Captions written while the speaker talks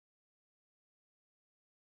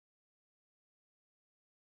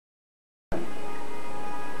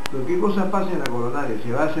Pero ¿qué cosa pasa en la coronaria?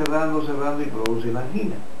 Se va cerrando y produce la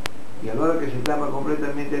angina. Y a la hora que se tapa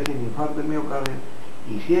completamente hace un infarto de miocardio.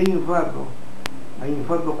 Y si hay infartos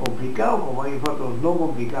complicados como hay infartos no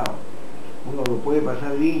complicados. Uno lo puede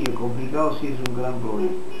pasar bien y el complicado sí es un gran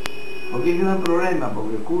problema. ¿Por qué es un gran problema?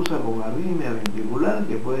 Porque cursa con arritmia ventricular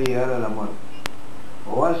que puede llegar a la muerte.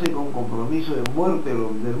 O hace con compromiso de muerte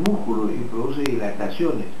del músculo y produce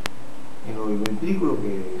dilataciones en los ventrículos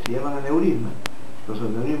que se llaman aneurismas. Los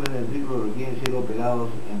aneurismas del ventrículo requieren ser operados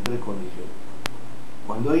en 3 condiciones.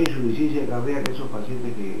 Cuando hay insuficiencia cardíaca, esos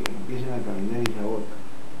pacientes que empiezan a caminar y se agotan.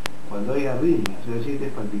 Cuando hay arritmia, o sea,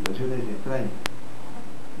 sientes palpitaciones extrañas.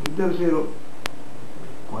 Y tercero,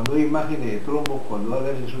 cuando hay imágenes de trombos, cuando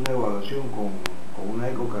haces una evaluación con una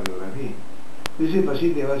ecocardiografía. Ese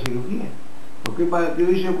paciente va a cirugía. ¿Qué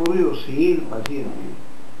hubiese ocurrido si el paciente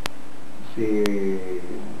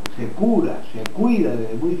se cura, se cuida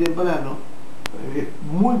desde muy temprano? Es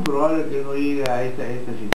muy probable que no llegue a esta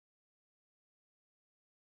situación.